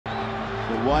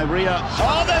Wairia.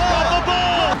 Oh, they've got the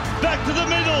ball! Back to the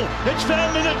middle. It's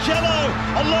found Minicello.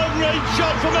 A long range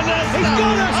shot from Anesta. He's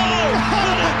got it! Oh,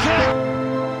 what a kick!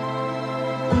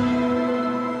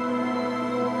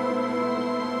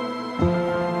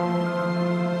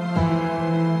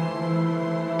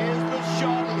 Here's the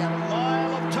shot. He had a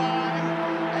mile of time,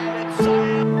 and it's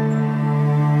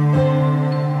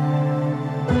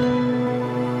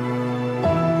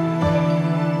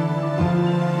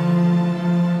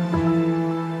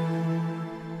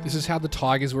This is how the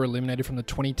Tigers were eliminated from the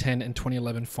 2010 and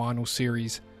 2011 final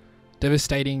series.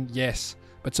 Devastating, yes,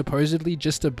 but supposedly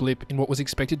just a blip in what was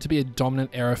expected to be a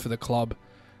dominant era for the club.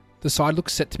 The side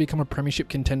looks set to become a premiership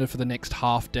contender for the next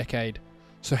half decade.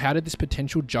 So how did this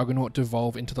potential juggernaut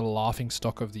devolve into the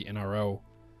laughingstock of the NRL?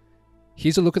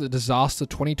 Here's a look at the disaster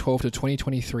 2012 to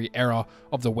 2023 era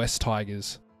of the West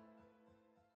Tigers.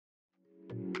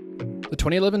 The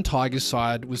 2011 Tigers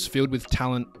side was filled with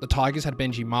talent. The Tigers had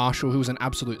Benji Marshall, who was an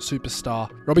absolute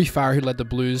superstar, Robbie Farah, who led the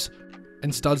Blues,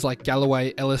 and studs like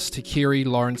Galloway, Ellis, Takiri,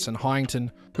 Lawrence and Hyington,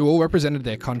 who all represented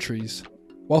their countries.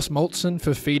 Whilst Moltzen,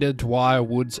 Fafita, Dwyer,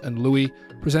 Woods and Louis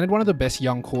presented one of the best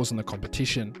young cores in the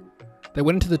competition. They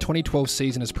went into the 2012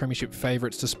 season as premiership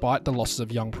favourites despite the losses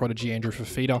of young prodigy Andrew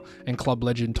Fafita and club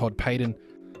legend Todd Payton.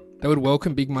 They would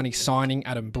welcome big money signing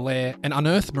Adam Blair and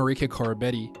unearth Marika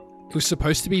Korobetti. It was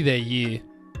supposed to be their year,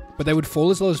 but they would fall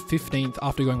as low as 15th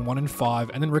after going 1-5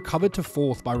 and then recovered to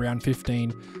 4th by round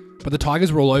 15, but the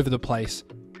Tigers were all over the place.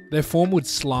 Their form would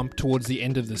slump towards the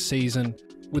end of the season,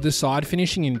 with the side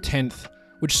finishing in 10th,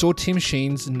 which saw Tim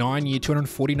Sheen's 9-year,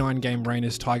 249-game reign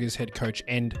as Tigers head coach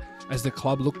end as the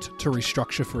club looked to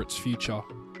restructure for its future.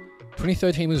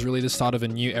 2013 was really the start of a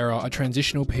new era, a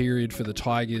transitional period for the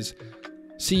Tigers.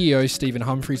 CEO Stephen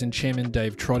Humphries and Chairman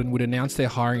Dave Trodden would announce their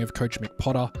hiring of Coach Mick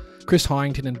Potter. Chris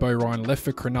Hyington and Bo Ryan left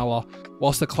for Cronulla,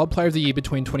 whilst the Club Player of the Year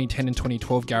between 2010 and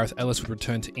 2012 Gareth Ellis would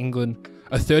return to England.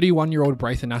 A 31-year-old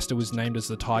Braith Anasta was named as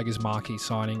the Tigers' marquee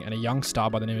signing, and a young star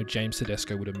by the name of James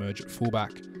Tedesco would emerge at fullback.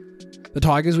 The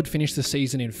Tigers would finish the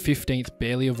season in 15th,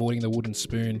 barely avoiding the wooden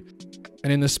spoon.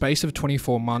 And in the space of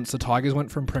 24 months, the Tigers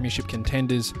went from premiership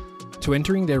contenders to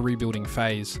entering their rebuilding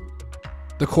phase.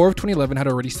 The core of 2011 had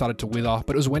already started to wither,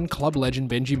 but it was when club legend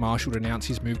Benji Marshall would announce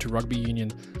his move to rugby union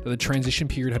that the transition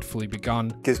period had fully begun.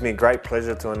 It gives me great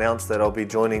pleasure to announce that I'll be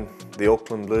joining the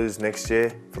Auckland Blues next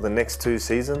year for the next 2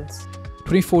 seasons.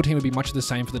 2014 would be much of the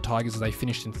same for the Tigers as they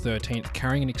finished in 13th,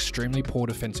 carrying an extremely poor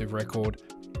defensive record.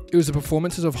 It was the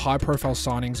performances of high-profile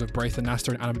signings of Braith Anasta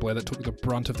and Adam Blair that took the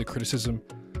brunt of the criticism.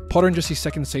 Potter in just his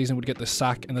second season would get the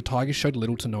sack, and the Tigers showed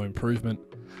little to no improvement.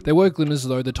 There were glimmers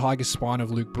though. The Tigers' spine of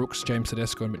Luke Brooks, James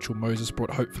Tedesco and Mitchell Moses brought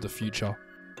hope for the future.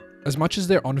 As much as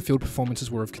their on-field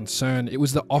performances were of concern, it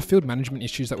was the off-field management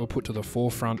issues that were put to the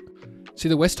forefront. See,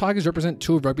 the West Tigers represent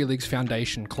 2 of Rugby League's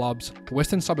foundation clubs, the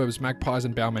Western Suburbs Magpies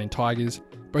and Balmain Tigers.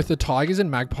 Both the Tigers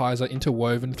and Magpies are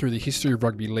interwoven through the history of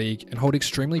rugby league and hold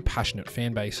extremely passionate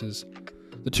fan bases.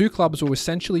 The 2 clubs were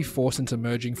essentially forced into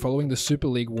merging following the Super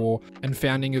League War and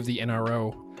founding of the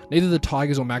NRL. Neither the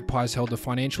Tigers or Magpies held the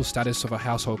financial status of a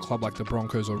household club like the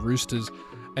Broncos or Roosters,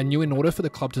 and knew in order for the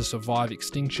club to survive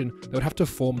extinction, they would have to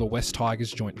form the West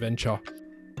Tigers joint venture.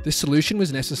 This solution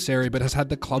was necessary, but has had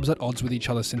the clubs at odds with each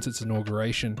other since its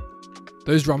inauguration.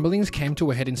 Those rumblings came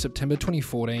to a head in September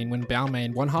 2014 when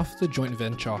Balmain, one half of the joint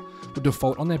venture, would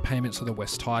default on their payments to the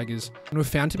West Tigers and were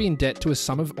found to be in debt to a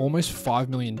sum of almost $5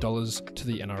 million to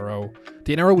the NRL.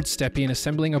 The NRL would step in,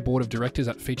 assembling a board of directors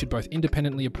that featured both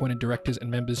independently appointed directors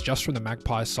and members just from the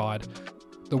Magpies side.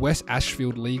 The West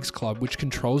Ashfield Leagues Club, which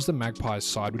controls the Magpies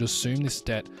side, would assume this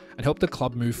debt and help the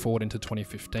club move forward into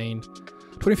 2015.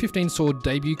 2015 saw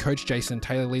debut coach Jason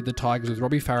Taylor lead the Tigers, with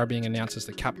Robbie Farah being announced as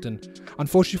the captain.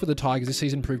 Unfortunately for the Tigers, this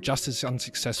season proved just as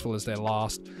unsuccessful as their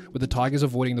last, with the Tigers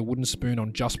avoiding the wooden spoon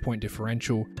on just point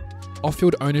differential.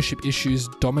 Off-field ownership issues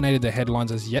dominated the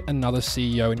headlines as yet another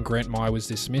CEO in Grant Meyer was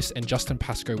dismissed and Justin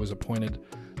Pascoe was appointed.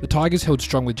 The Tigers held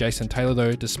strong with Jason Taylor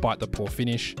though, despite the poor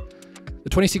finish. The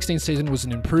 2016 season was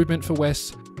an improvement for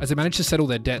West, as they managed to settle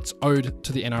their debts owed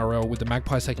to the NRL, with the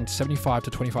Magpies taking 75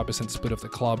 to 25% split of the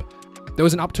club. There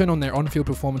was an upturn on their on-field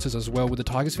performances as well, with the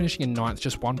Tigers finishing in 9th,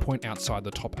 just 1 point outside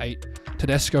the top 8.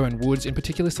 Tedesco and Woods in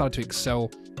particular started to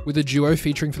excel, with the duo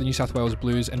featuring for the New South Wales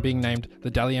Blues and being named the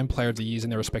Dally M Player of the Years in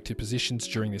their respective positions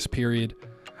during this period.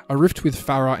 A rift with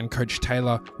Farah and Coach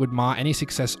Taylor would mar any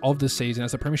success of the season,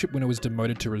 as the premiership winner was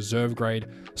demoted to reserve grade,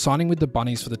 signing with the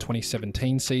Bunnies for the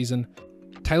 2017 season.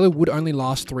 Taylor would only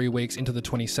last 3 weeks into the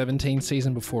 2017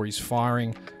 season before his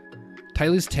firing.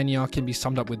 Taylor's tenure can be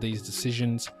summed up with these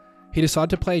decisions. He decided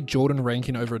to play Jordan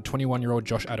Rankin over a 21-year-old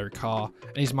Josh Addo-Carr,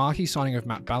 and his marquee signing of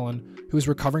Matt Ballon, who was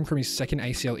recovering from his second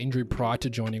ACL injury prior to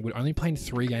joining, would only play in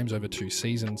 3 games over 2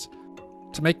 seasons.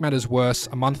 To make matters worse,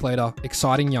 a month later,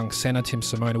 exciting young centre Tim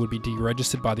Simona would be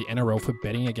deregistered by the NRL for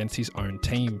betting against his own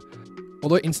team.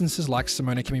 Although instances like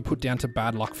Simona can be put down to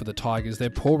bad luck for the Tigers, their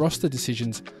poor roster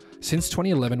decisions since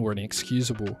 2011 were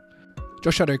inexcusable.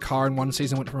 Josh Addo-Carr in one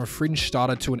season went from a fringe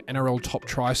starter to an NRL top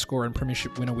try scorer and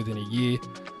premiership winner within a year.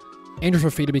 Andrew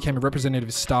Fifita became a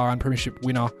representative star and premiership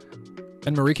winner,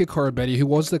 and Marika Koroibete, who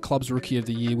was the club's Rookie of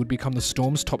the Year, would become the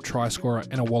Storm's top try scorer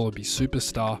and a Wallaby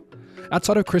superstar.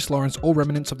 Outside of Chris Lawrence, all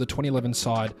remnants of the 2011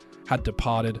 side had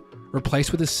departed,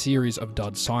 replaced with a series of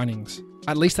dud signings.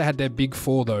 At least they had their big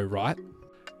 4 though, right?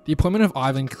 The appointment of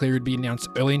Ivan Cleary would be announced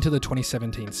early into the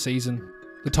 2017 season.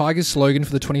 The Tigers' slogan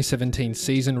for the 2017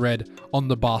 season read, "On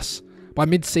the bus." By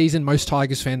mid-season, most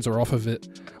Tigers fans were off of it.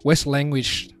 West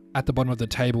languished at the bottom of the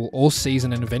table all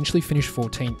season and eventually finished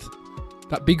 14th.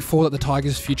 That big 4 that the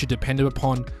Tigers' future depended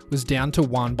upon was down to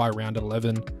 1 by round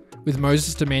 11, with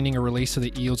Moses demanding a release of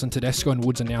the Eels and Tedesco and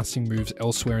Woods announcing moves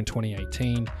elsewhere in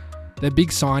 2018. Their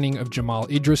big signing of Jamal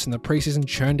Idris in the preseason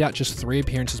churned out just 3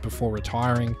 appearances before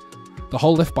retiring. The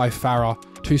hole left by Farah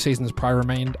 2 seasons prior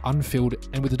remained unfilled,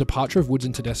 and with the departure of Woods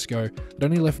and Tedesco, it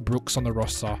only left Brooks on the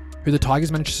roster, who the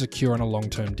Tigers managed to secure on a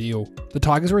long-term deal. The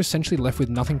Tigers were essentially left with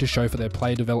nothing to show for their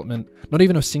player development, not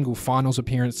even a single finals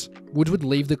appearance. Woods would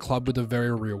leave the club with a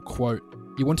very real quote: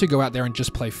 "You want to go out there and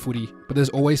just play footy, but there's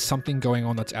always something going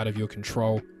on that's out of your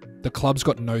control. The club's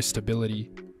got no stability."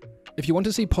 If you want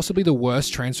to see possibly the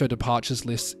worst transfer departures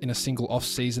lists in a single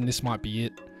off-season, this might be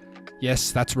it.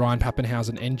 Yes, that's Ryan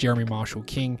Pappenhausen and Jeremy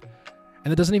Marshall-King,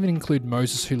 and it doesn't even include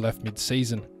Moses, who left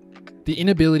mid-season. The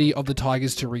inability of the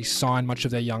Tigers to re-sign much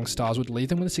of their young stars would leave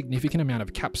them with a significant amount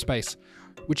of cap space,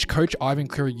 which coach Ivan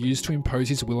Cleary used to impose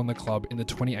his will on the club in the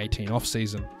 2018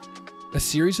 off-season. A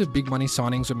series of big money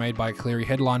signings were made by Cleary,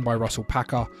 headlined by Russell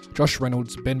Packer, Josh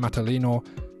Reynolds, Ben Matalino,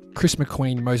 Chris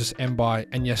McQueen, Moses Mbai,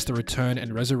 and yes, the return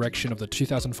and resurrection of the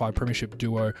 2005 premiership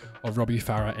duo of Robbie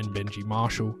Farah and Benji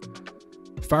Marshall.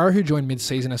 Farah, who joined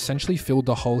mid-season, essentially filled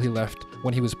the hole he left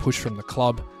when he was pushed from the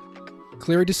club.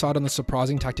 Cleary decided on the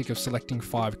surprising tactic of selecting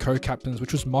 5 co-captains,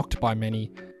 which was mocked by many.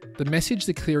 The message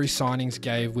the Cleary signings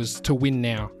gave was to win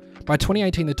now. By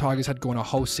 2018, the Tigers had gone a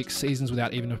whole 6 seasons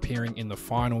without even appearing in the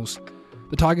finals.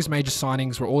 The Tigers' major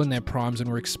signings were all in their primes and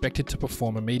were expected to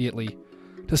perform immediately.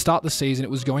 To start the season,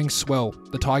 it was going swell.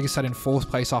 The Tigers sat in 4th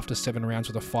place after 7 rounds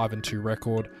with a 5-2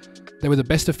 record. They were the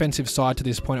best defensive side to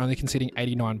this point, only conceding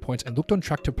 89 points, and looked on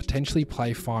track to potentially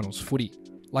play finals footy.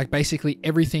 Like basically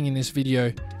everything in this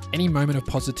video, any moment of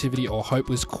positivity or hope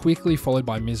was quickly followed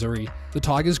by misery. The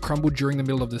Tigers crumbled during the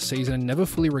middle of the season and never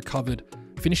fully recovered,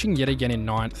 finishing yet again in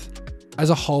 9th. As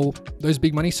a whole, those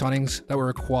big money signings that were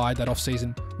acquired that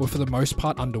off-season were for the most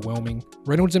part underwhelming.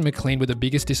 Reynolds and McLean were the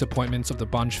biggest disappointments of the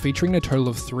bunch, featuring a total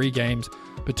of 3 games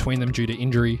between them due to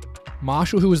injury.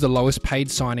 Marshall, who was the lowest paid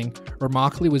signing,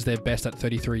 remarkably was their best at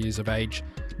 33 years of age.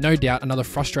 No doubt another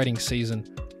frustrating season,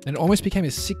 and it almost became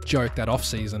a sick joke that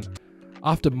off-season.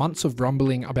 After months of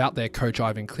rumbling about their coach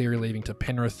Ivan Cleary leaving to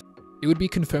Penrith, it would be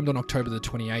confirmed on October the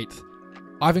 28th.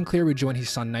 Ivan Cleary would join his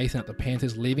son Nathan at the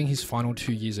Panthers, leaving his final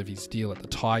 2 years of his deal at the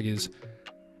Tigers.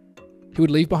 He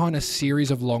would leave behind a series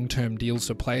of long-term deals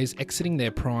for players exiting their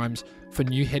primes for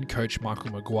new head coach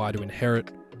Michael Maguire to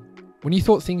inherit. When you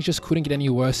thought things just couldn't get any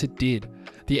worse, it did.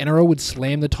 The NRL would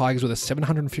slam the Tigers with a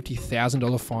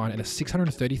 $750,000 fine and a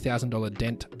 $630,000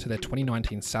 dent to their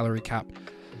 2019 salary cap.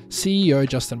 CEO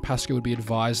Justin Pascoe would be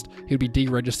advised he would be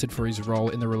deregistered for his role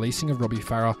in the releasing of Robbie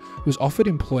Farah, who was offered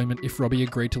employment if Robbie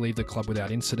agreed to leave the club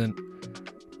without incident.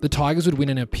 The Tigers would win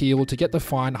an appeal to get the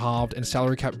fine halved and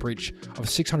salary cap breach of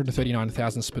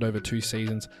 $639,000 split over 2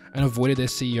 seasons, and avoided their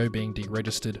CEO being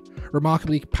deregistered.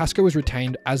 Remarkably, Pascoe was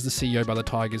retained as the CEO by the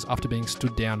Tigers after being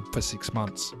stood down for 6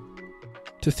 months.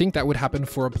 To think that would happen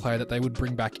for a player that they would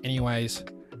bring back anyways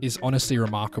is honestly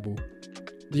remarkable.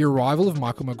 The arrival of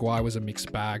Michael Maguire was a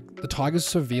mixed bag. The Tigers,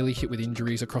 severely hit with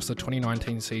injuries across the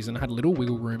 2019 season, had little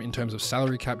wiggle room in terms of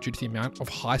salary cap due to the amount of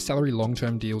high salary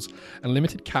long-term deals and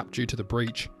limited cap due to the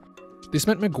breach. This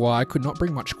meant Maguire could not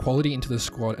bring much quality into the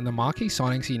squad, and the marquee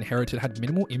signings he inherited had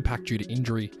minimal impact due to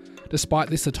injury. Despite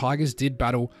this, the Tigers did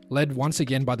battle. Led once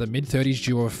again by the mid-30s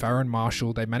duo of Farah and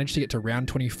Marshall, they managed to get to round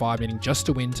 25, needing just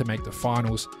to win to make the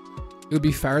finals. It would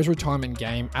be Farah's retirement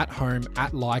game at home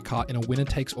at Leichhardt in a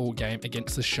winner-takes-all game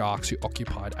against the Sharks, who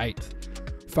occupied 8th.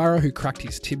 Farah, who cracked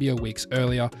his tibia weeks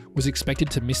earlier, was expected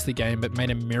to miss the game but made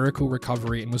a miracle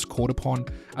recovery and was called upon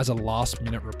as a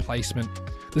last-minute replacement.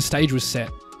 The stage was set.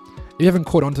 If you haven't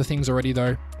caught on to things already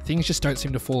though, things just don't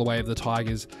seem to fall away of the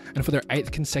Tigers, and for their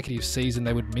 8th consecutive season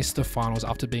they would miss the finals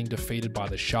after being defeated by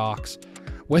the Sharks.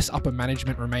 West upper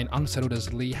management remained unsettled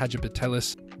as Lee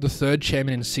Hadjipatelis, the 3rd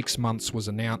chairman in 6 months, was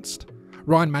announced.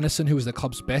 Ryan Madison, who was the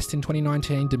club's best in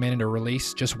 2019, demanded a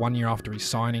release just 1 year after his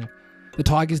signing. The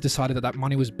Tigers decided that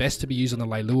money was best to be used on the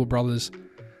Leilua brothers.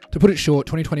 To put it short,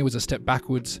 2020 was a step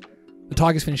backwards. The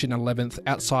Tigers finished in 11th,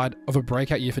 outside of a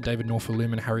breakout year for David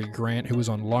Norfolum and Harry Grant, who was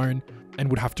on loan and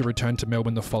would have to return to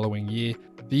Melbourne the following year.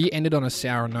 The year ended on a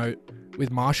sour note,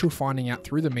 with Marshall finding out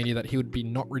through the media that he would be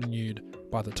not renewed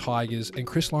by the Tigers and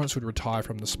Chris Lawrence would retire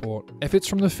from the sport. Efforts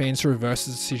from the fans to reverse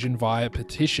the decision via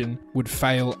petition would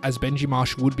fail, as Benji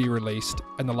Marshall would be released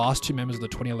and the last 2 members of the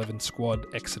 2011 squad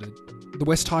exited. The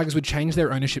West Tigers would change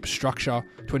their ownership structure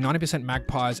to a 90%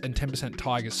 Magpies and 10%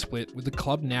 Tigers split, with the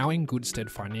club now in good stead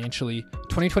financially.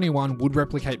 2021 would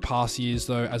replicate past years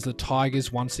though, as the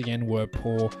Tigers once again were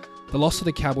poor. The loss to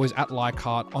the Cowboys at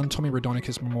Leichhardt on Tommy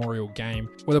Raudonikis Memorial Game,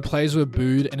 where the players were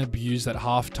booed and abused at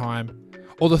halftime,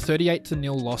 or the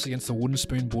 38-0 loss against the Wooden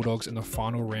Spoon Bulldogs in the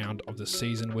final round of the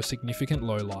season were significant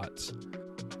lowlights.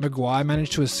 Maguire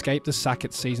managed to escape the sack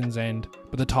at season's end,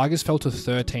 but the Tigers fell to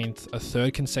 13th, a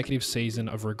 3rd consecutive season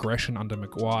of regression under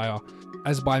Maguire,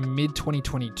 as by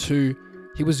mid-2022,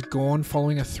 he was gone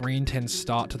following a 3-10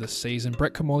 start to the season.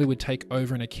 Brett Comolli would take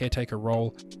over in a caretaker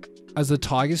role, as the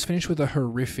Tigers finished with a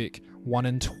horrific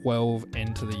 1-12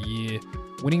 end to the year,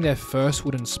 winning their first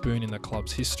wooden spoon in the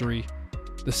club's history.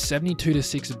 The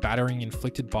 72-6 battering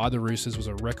inflicted by the Roosters was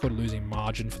a record-losing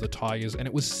margin for the Tigers, and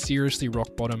it was seriously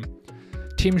rock bottom.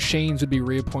 Tim Sheens would be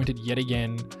reappointed yet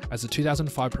again, as the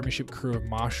 2005 premiership crew of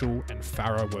Marshall and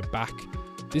Farah were back,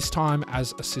 this time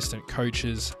as assistant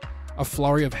coaches. A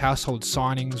flurry of household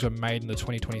signings were made in the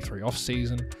 2023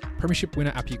 off-season. Premiership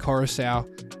winner Api Coruscant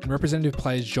and representative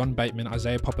players John Bateman,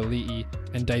 Isaiah Papali'i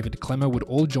and David Klemmer would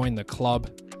all join the club.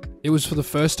 It was for the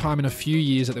first time in a few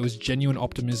years that there was genuine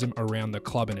optimism around the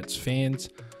club and its fans,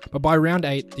 but by round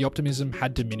 8 the optimism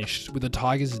had diminished, with the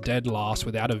Tigers dead last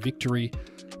without a victory.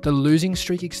 The losing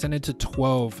streak extended to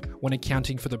 12 when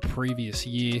accounting for the previous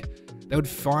year. They would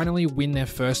finally win their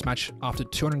first match after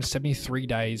 273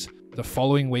 days the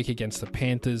following week against the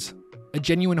Panthers. A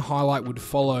genuine highlight would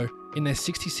follow in their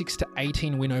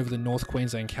 66-18 win over the North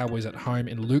Queensland Cowboys at home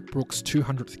in Luke Brooks'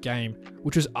 200th game,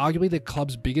 which was arguably the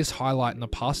club's biggest highlight in the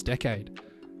past decade.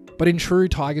 But in true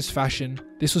Tigers fashion,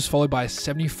 this was followed by a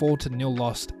 74-0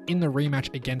 loss in the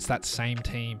rematch against that same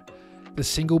team, the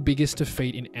single biggest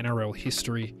defeat in NRL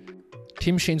history.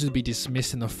 Tim Sheens would be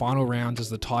dismissed in the final rounds as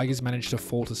the Tigers managed to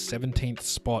fall to 17th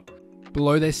spot,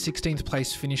 below their 16th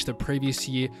place finish the previous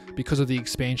year because of the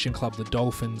expansion club, the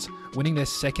Dolphins, winning their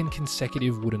 2nd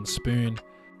consecutive wooden spoon.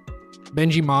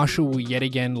 Benji Marshall will yet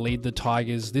again lead the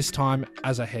Tigers, this time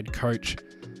as a head coach,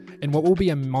 in what will be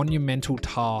a monumental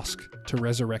task to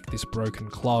resurrect this broken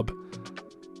club.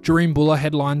 Jahream Bula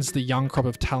headlines the young crop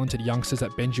of talented youngsters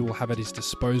that Benji will have at his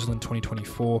disposal in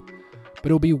 2024, but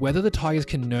it'll be whether the Tigers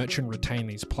can nurture and retain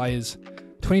these players.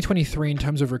 2023 in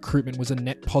terms of recruitment was a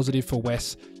net positive for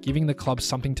West, giving the club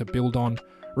something to build on.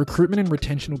 Recruitment and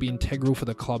retention will be integral for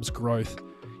the club's growth.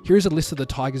 Here is a list of the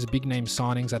Tigers' big name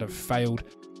signings that have failed,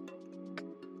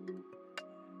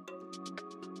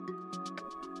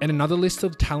 and another list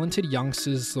of talented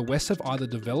youngsters the West have either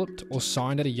developed or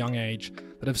signed at a young age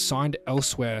that have signed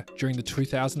elsewhere during the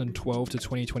 2012 to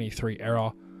 2023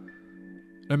 era.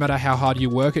 No matter how hard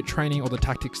you work at training or the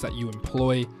tactics that you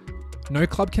employ, no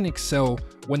club can excel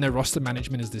when their roster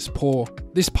management is this poor.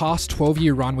 This past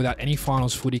 12-year run without any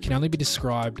finals footy can only be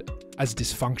described as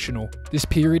dysfunctional. This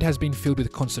period has been filled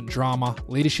with constant drama,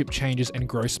 leadership changes and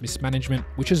gross mismanagement,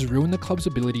 which has ruined the club's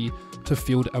ability to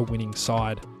field a winning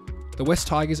side. The West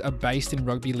Tigers are based in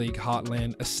rugby league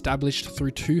heartland, established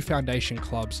through 2 foundation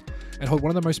clubs, and hold one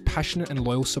of the most passionate and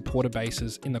loyal supporter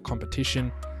bases in the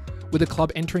competition, with the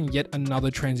club entering yet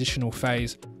another transitional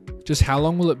phase. Just how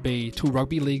long will it be till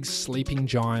rugby league's sleeping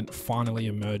giant finally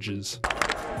emerges?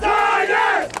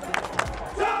 Tigers!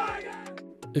 Tigers!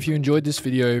 If you enjoyed this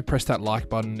video, press that like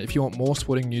button. If you want more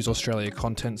Sporting News Australia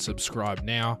content, subscribe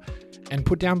now, and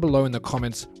put down below in the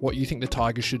comments what you think the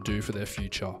Tigers should do for their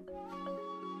future.